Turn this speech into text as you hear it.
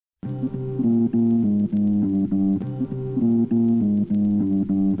Tapes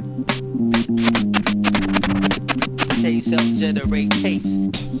help generate tapes.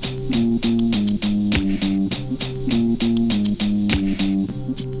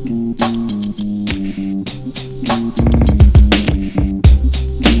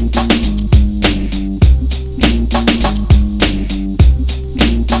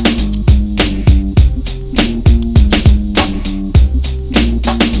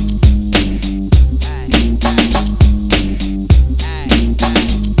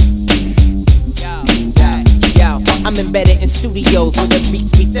 I'm embedded in studios where the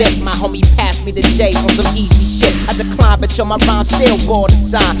beats be thick. My homie passed me the J on some easy shit. I decline, but yo, my rhyme still bore the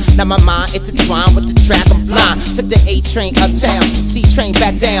sign. Now my mind intertwined with the track, I'm flying. Took the A train uptown, C train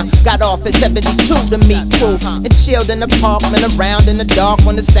back down. Got off at 72 to meet crew and chilled in the park, man, around in the dark.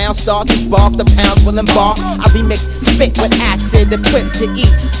 When the sound starts to spark, the pounds will embark. I remix, spit with acid, equipped to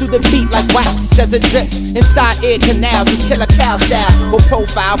eat through the beat like wax as it drips inside ear canals. It's killer cow style, will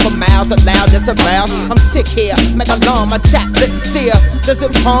profile for miles aloud. That's a rouse. I'm sick here, make alarm, my chaplet sear. Does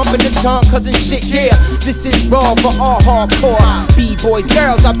it pump in the tongue, cousin shit, yeah. This is raw for all hardcore. B-boys,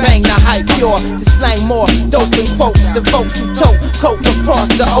 girls, I bang the hype pure. To slang more dope and quotes than folks who tote coke across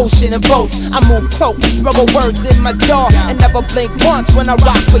the ocean in boats. I move cloak, smuggle words in my jaw, and never blink once when I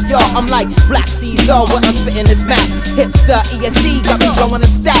rock for y'all. I'm like Black Caesar when I'm spitting this Mac. Hipster ESC got me blowing a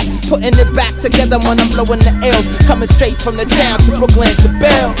stack, putting it back together when I'm blowing the L's. Coming straight from the town to Brooklyn to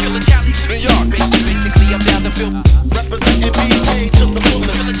Bell. New York, basically I'm down the bill. Representing BK to the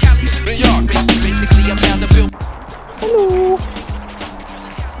fullest. New York, basically I'm down the bill. Hello.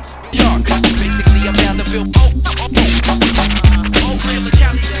 New York, basically I'm down the bill.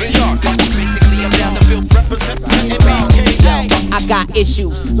 New York, basically I'm down the bill. Representing BK. I got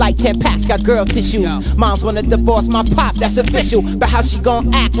issues, like 10 packs, got girl tissues. Moms wanna divorce my pop, that's official. But how she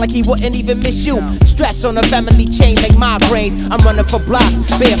gon' act like he wouldn't even miss you? Stress on the family chain make migraines. I'm running for blocks,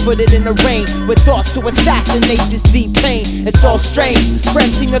 barefooted in the rain, with thoughts to assassinate this deep pain. It's all strange,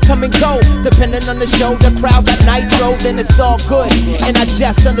 friends seem to come and go, depending on the show. The crowd got nitro, then it's all good. And I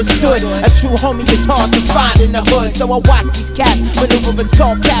just understood, a true homie is hard to find in the hood. So I watch these cats maneuver with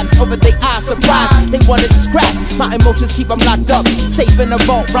skull caps over their eyes, surprised they wanted to scratch. My emotions keep them locked up, safe in the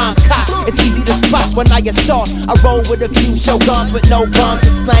vault, rhymes cock. It's easy to spot when I assault. I roll with a few shoguns with no guns.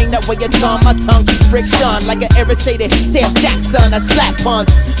 With slang that way your tongue, my tongue keep friction. Like an irritated Sam Jackson, I slap puns.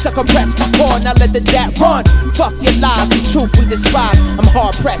 Sucker press, record, now let the dat run. Fuck your lies, the truth we despise. I'm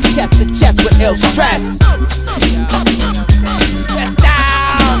hard pressed, chest to chest with ill stress.